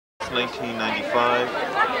1995.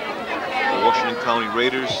 The Washington County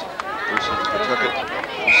Raiders versus the Pawtucket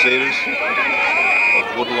Crusaders of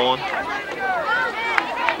Woodlawn.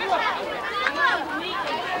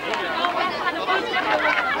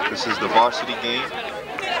 This is the varsity game.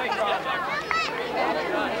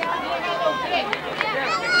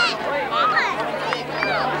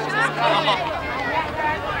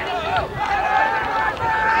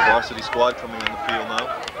 The varsity squad coming on the field now.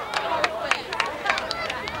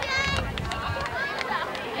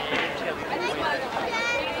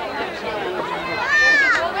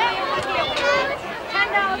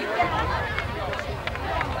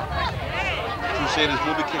 Crusaders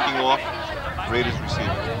will be kicking off. Raiders receiving.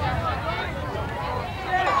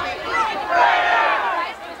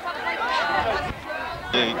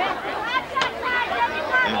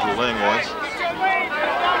 Andrew Langwise.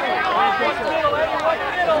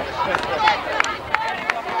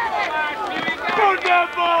 Put that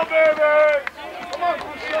ball, baby! Come on,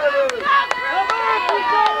 Crusaders! Come on,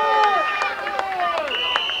 Crusaders!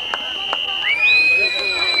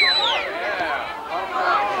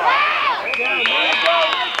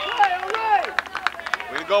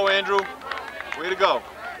 Way to go, Andrew. Way to go.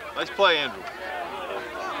 Nice play, Andrew.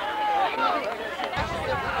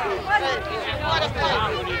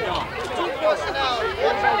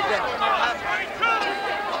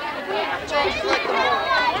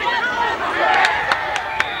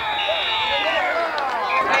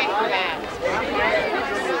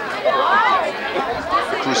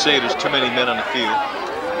 Crusaders, too many men on the field.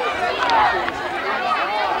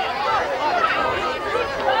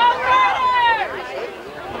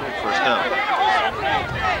 First down.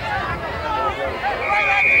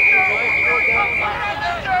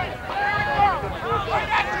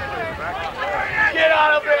 Get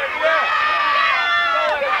out of there, yeah!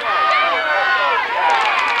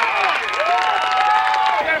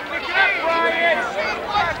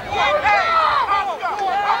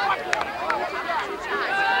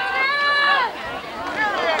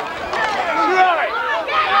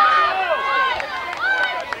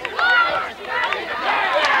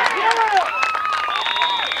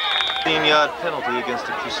 Yard penalty against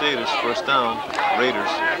the Crusaders. First down, Raiders.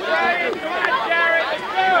 I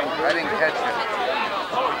didn't catch it.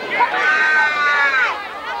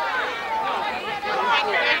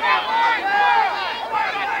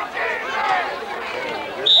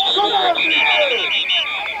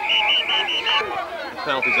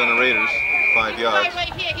 Penalties on the Raiders, 5 yards.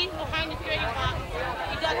 Right here, he's behind the 30 box.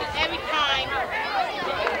 He does it every time.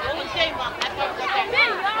 Over the 30 box. That's why we got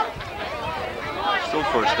that. Still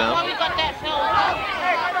first down. That's why we got that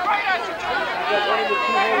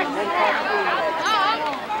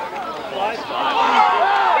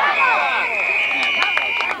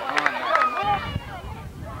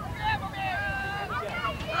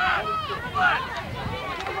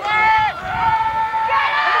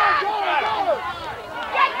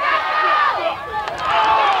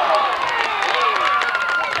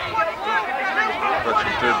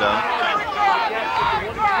Third down.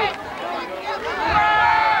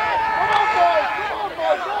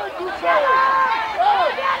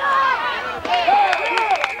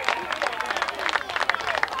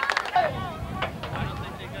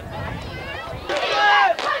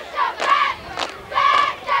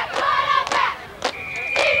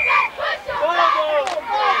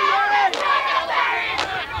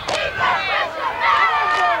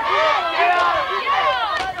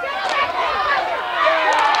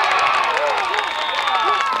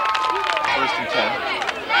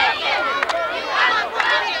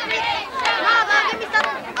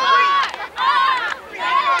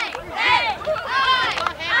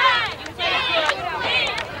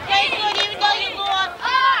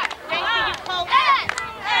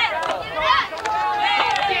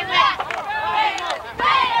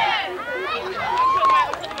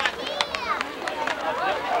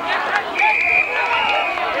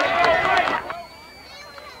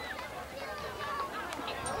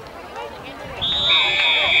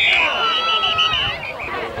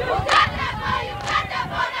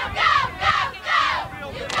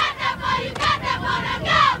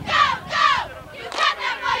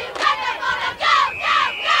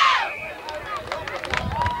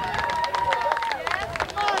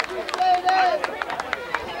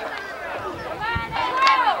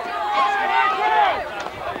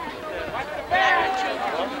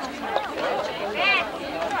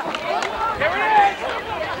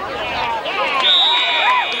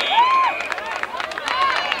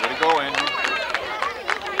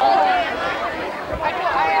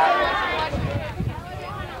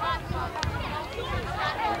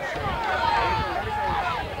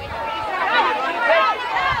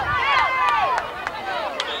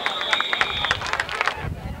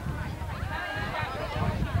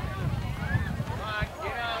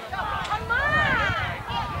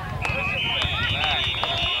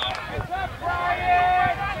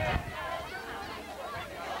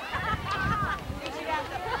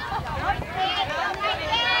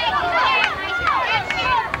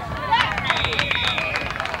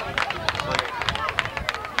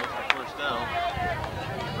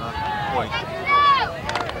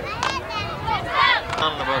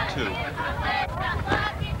 down and about 2.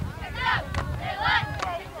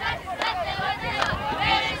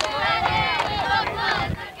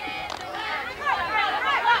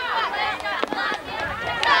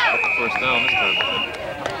 First down this time.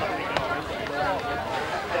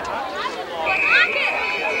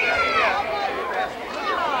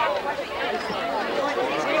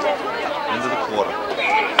 End of the quarter. 1,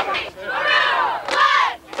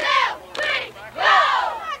 2, 3, go!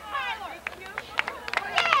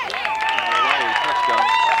 Touchdown.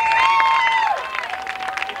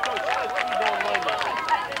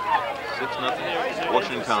 6-0.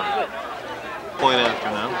 Washington County. Point after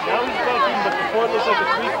now. Now he's back in, but before it looks like a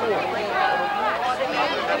 3-4.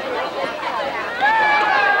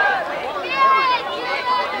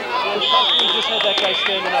 We just had that guy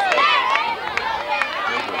standing up there.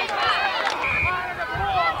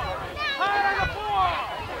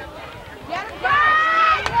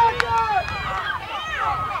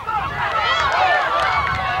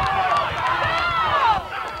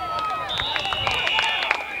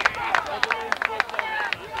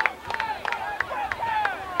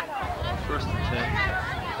 First and 10.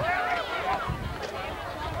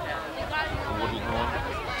 Woodley Horn.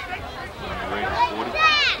 On the Raiders 40.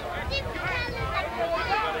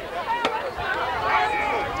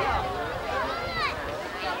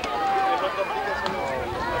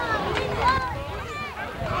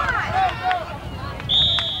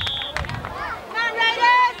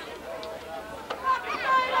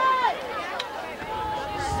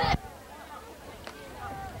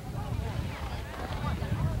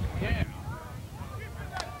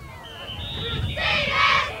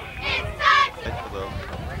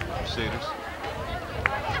 Crusaders.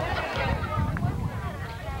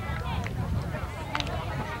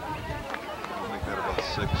 We'll make that about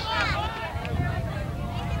 6.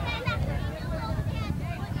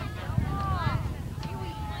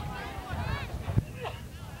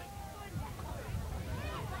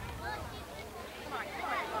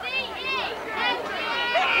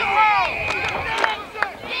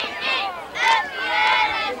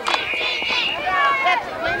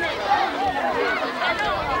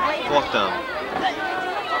 Fourth down.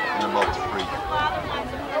 And about 3.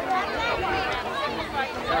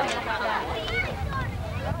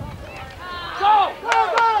 Go! Go!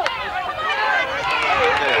 Go!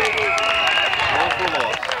 Okay. Going for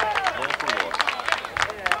loss.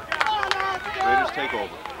 Raiders take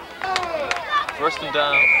over. First and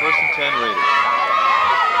down. First and 10 Raiders.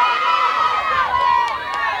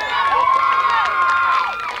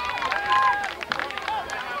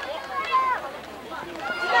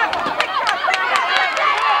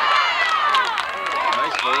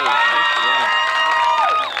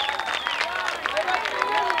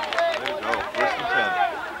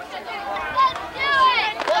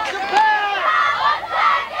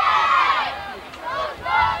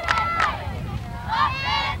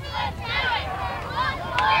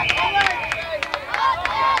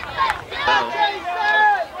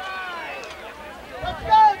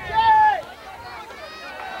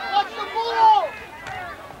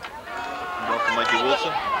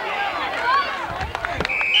 Wilson.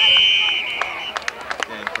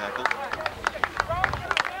 Gang tackle.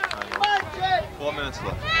 4 minutes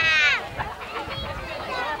left.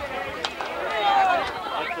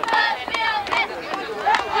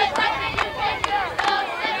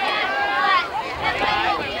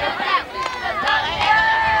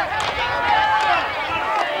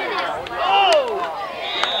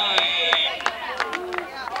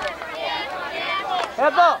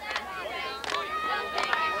 Heads up!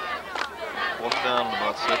 Fourth down,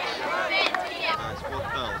 about 6. Nice, fourth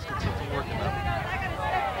down. Let's get something working now.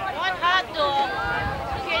 One hot dog.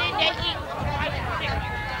 Get in there, eat.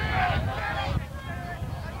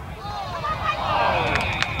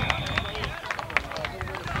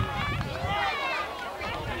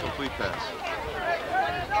 Complete pass.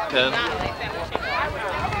 10.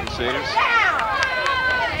 Crusaders.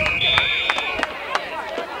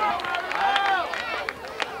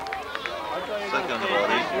 Second and about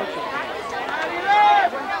 8.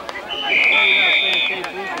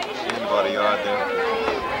 Gained about a yard there.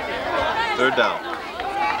 Third down.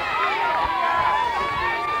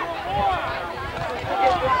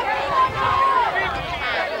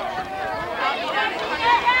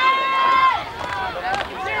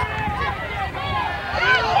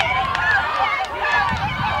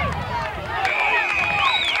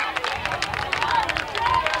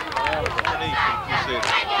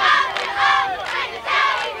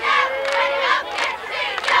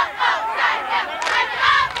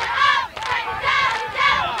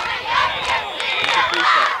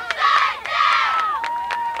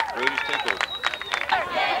 Raiders take over.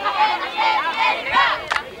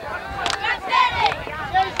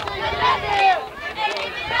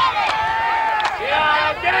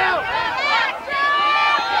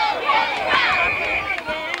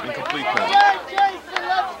 Incomplete pass.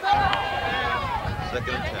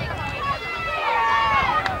 Second and 10.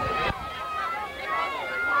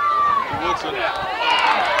 Wilson.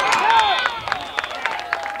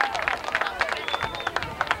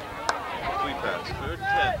 Complete pass. Third and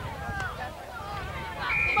 10.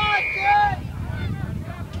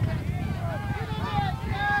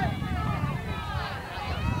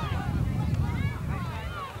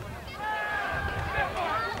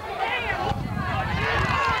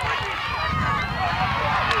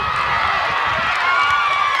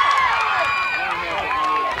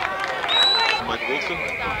 Wilson,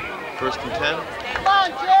 first and 10. Come on,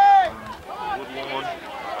 Jay! Woodlawn,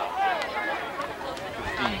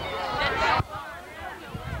 15.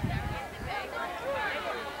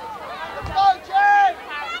 Let's go, Jay!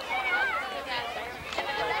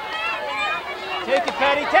 Take it,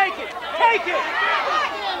 Patty, take it! Take it!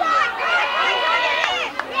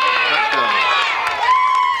 Touchdown.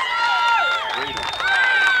 Raiders.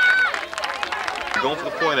 Going for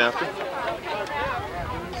the point after.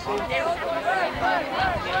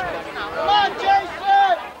 Come on,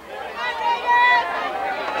 Jason!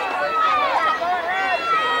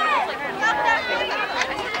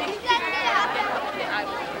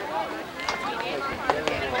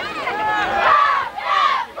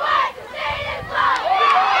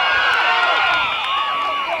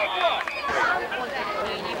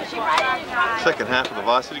 Second half of the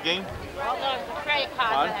varsity game. Well, no, it's a credit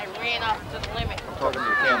card that I ran off to the limit. Talking to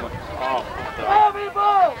the camera. Oh, Go,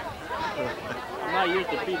 people! I'm not used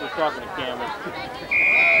to people talking to cameras.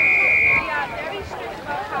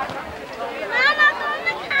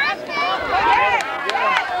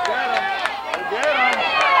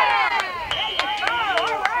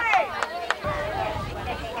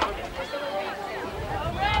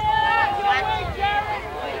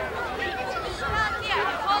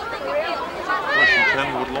 First and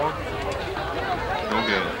 10, Woodlawn. No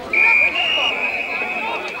gain.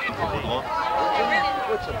 Woodlawn.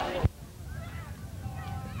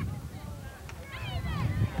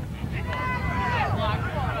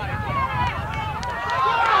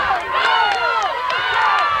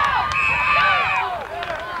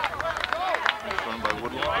 Run by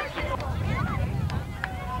Woodlawn.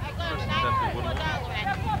 First and 10 for Woodlawn.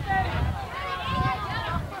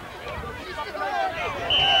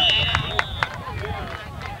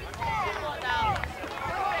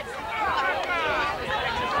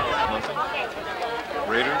 Nothing.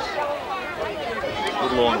 Raiders.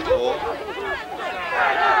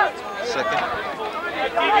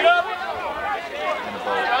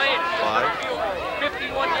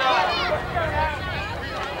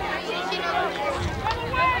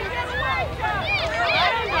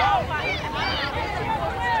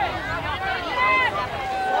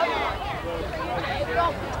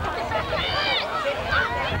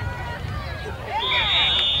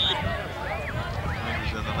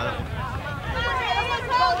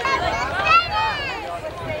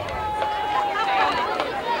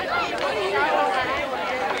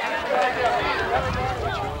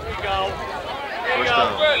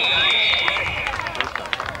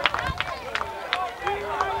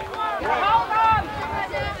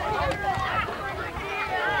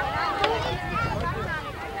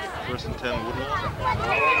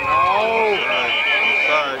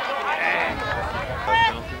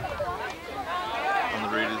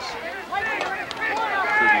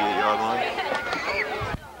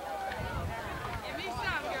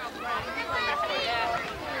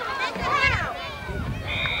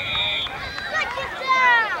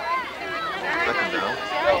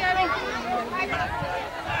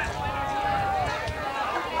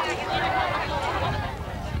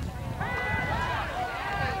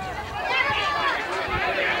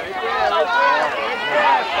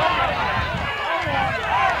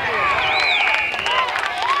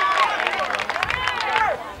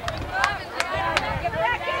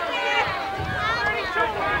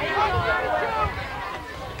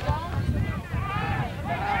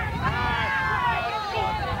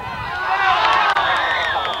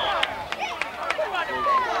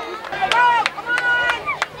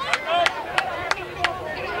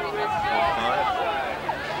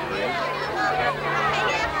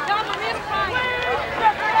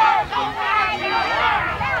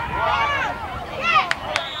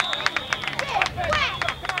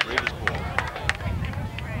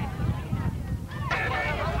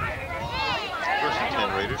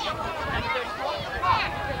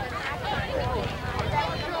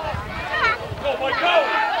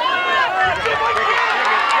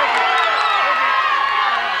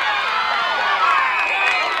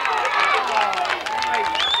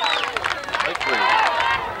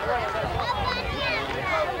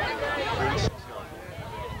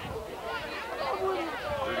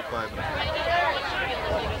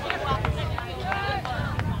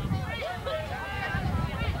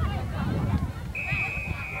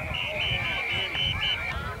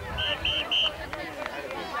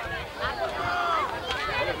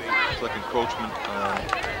 Looks like encroachment on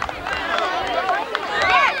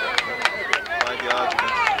 5 yards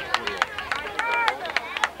against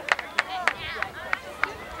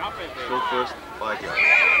the show first, 5 yards.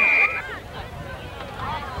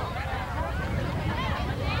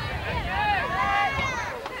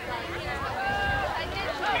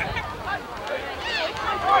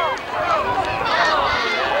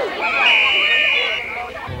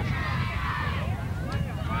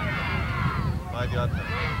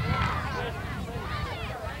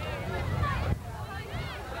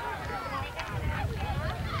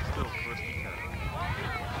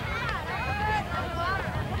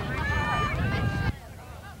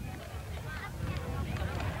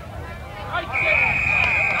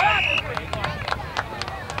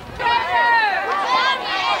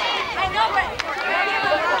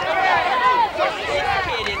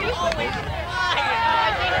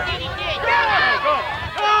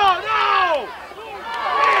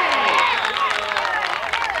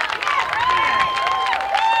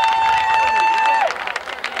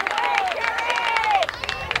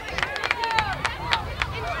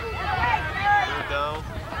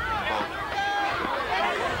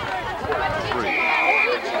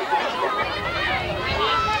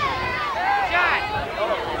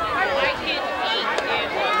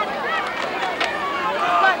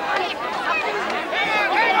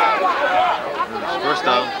 First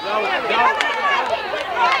down.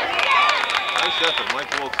 Nice effort,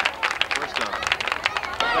 Mike Wilson. First down.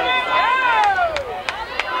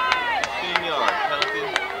 15-yard penalty.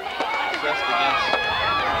 Assessed against.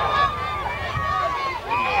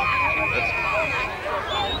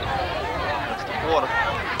 That's the quarter.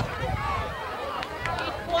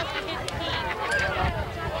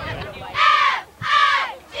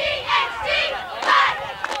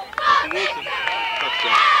 Wilson.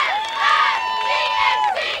 Touchdown.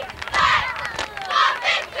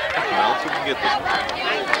 Now, so we can get this one.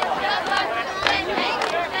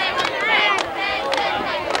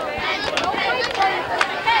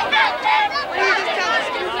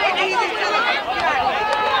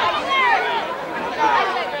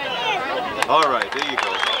 All right, there you go.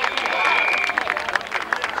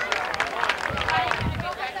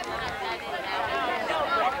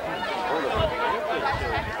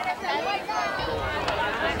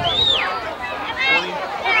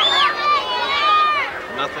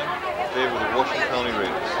 Nothing in favor of the Washington County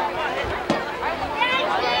Raiders.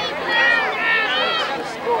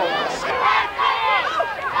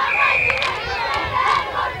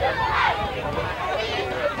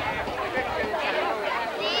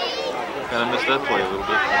 Kind of missed that play a little bit.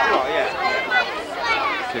 Oh, yeah.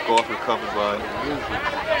 Kickoff recovered by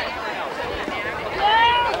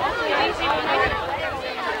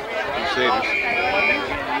Crusaders.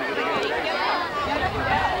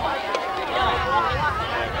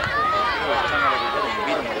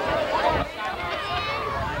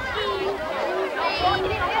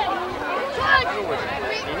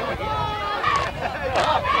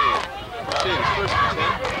 Crusaders first and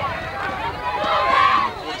 10.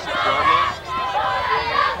 46-yard line.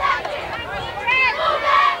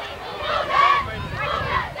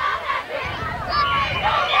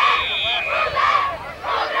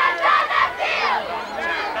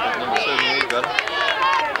 Number 78 got it.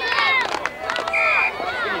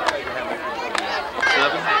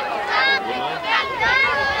 7. Woodline.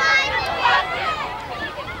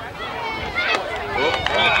 Oh,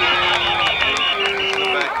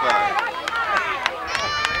 back 5.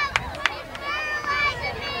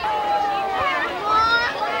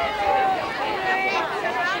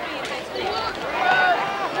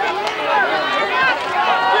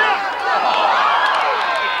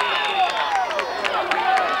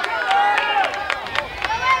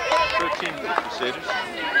 Crusaders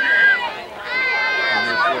on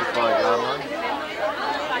their 45-yard line.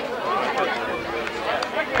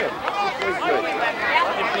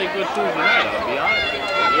 They play good Tuesday night, I'll be honest.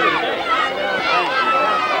 Really good.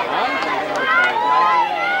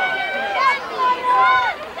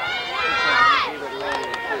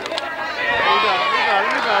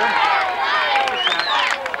 We got him.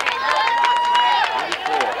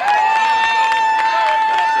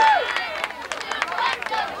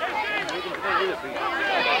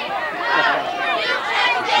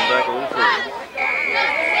 Back a little further.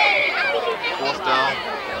 Fourth down,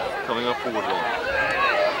 coming up forward line.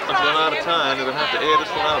 Once we run out of time, they're going to have to air this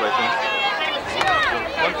one out, I think.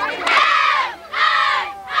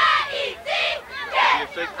 Be a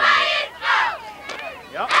fake for me.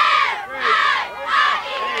 Yep.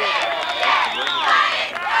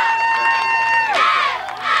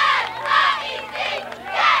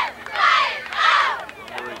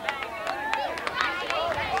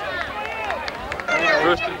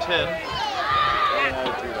 First and 10.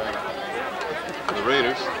 The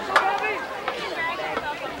Raiders.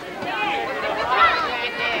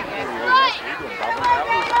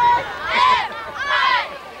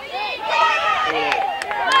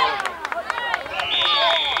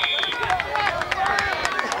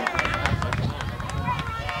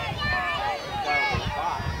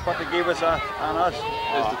 What they gave us on us.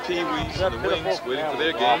 There's the Pee-wees and the Wings waiting for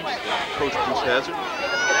their games. Coach Bruce Hazard.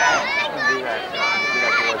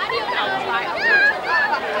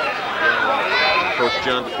 Coach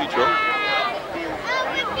John DePietro.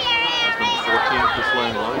 That's number 14, Chris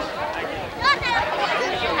Langlois.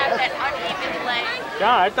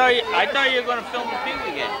 John, I thought you were going to film the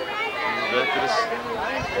Pee-wee again.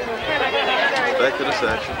 Back to this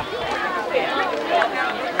action.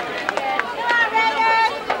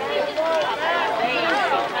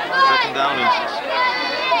 Second down inches.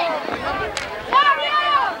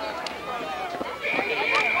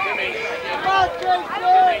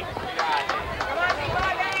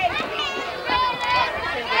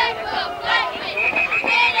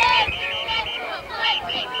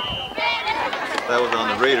 That was on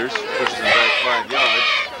the Raiders, pushes them back 5 yards.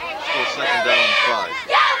 Still second down and 5.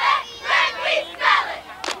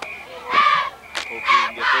 Hopefully we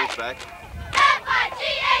can get those back.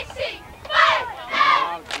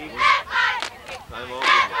 Timeout.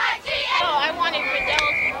 Oh, I wanted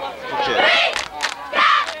Fidel's. Okay.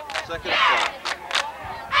 Second and 5.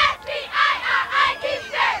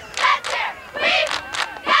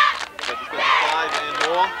 Just got the 5 and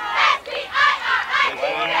more.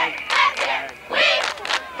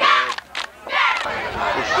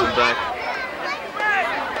 Pushes them back.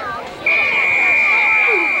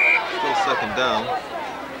 Still second down.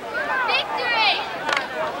 Victory!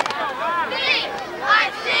 V-I-C-T-O-R-Y.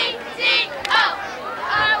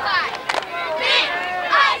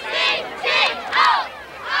 V-I-C-T-O-R-Y.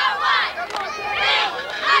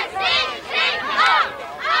 V-I-C-T-O-R-Y.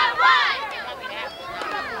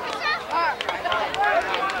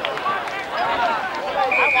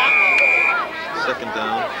 Second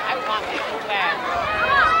down. I want it so bad.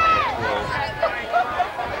 12.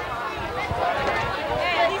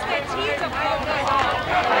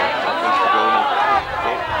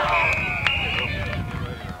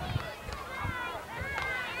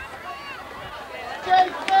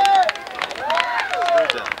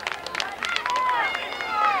 Third down.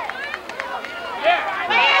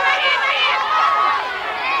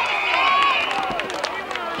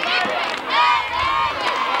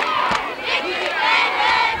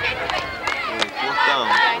 Fourth down,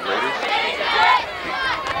 Raiders.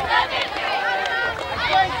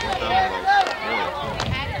 Down about 1.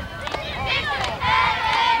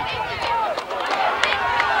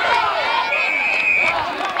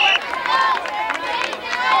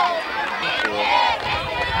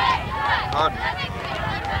 Hard.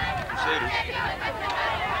 Crusaders.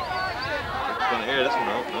 It's going to air this one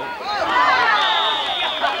out. Nope.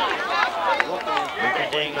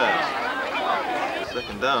 Incomplete pass.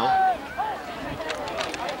 Second down.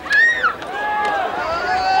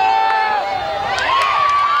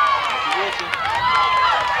 Wilson.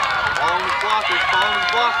 Following the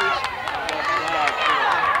blockers.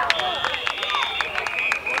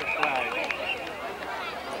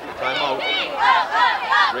 Timeout.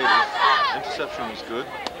 Raiders. Interception was good.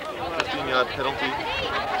 15-yard penalty.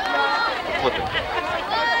 Flipping.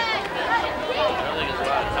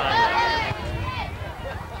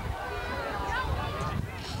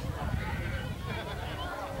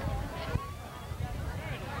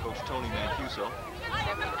 Coach Tony Mancuso.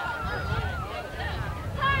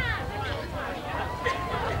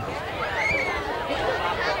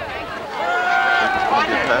 Going to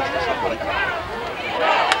get past to somebody.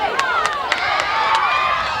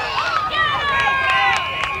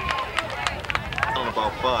 On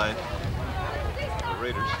about 5. The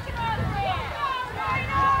Raiders.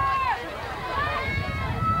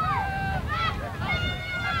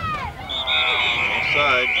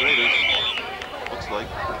 Offside, Raiders. Looks like.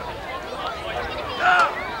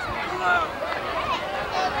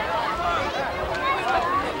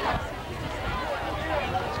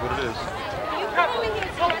 That's what it is.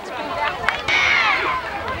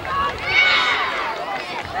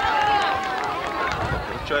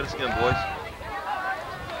 Let's try this again, boys.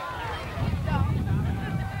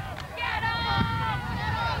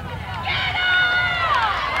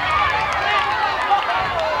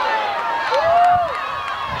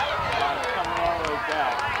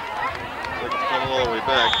 All the way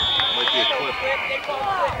back. Might be a clip.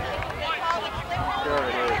 Sure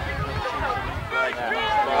it is.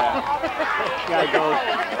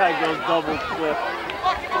 Guy goes double clip.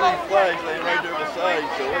 three flags laying right there beside,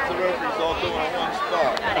 so what's the referee's all doing on one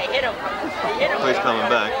spot? They hit him. Play's coming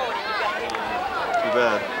back. Too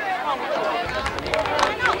bad.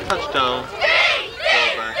 Touchdown. Ball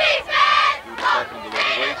back. Dude attacking below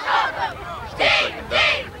the waist. Still second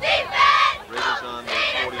down. Raiders on the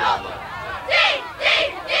 40-yard line.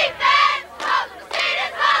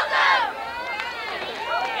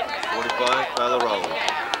 45, Kyler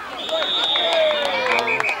Rowley.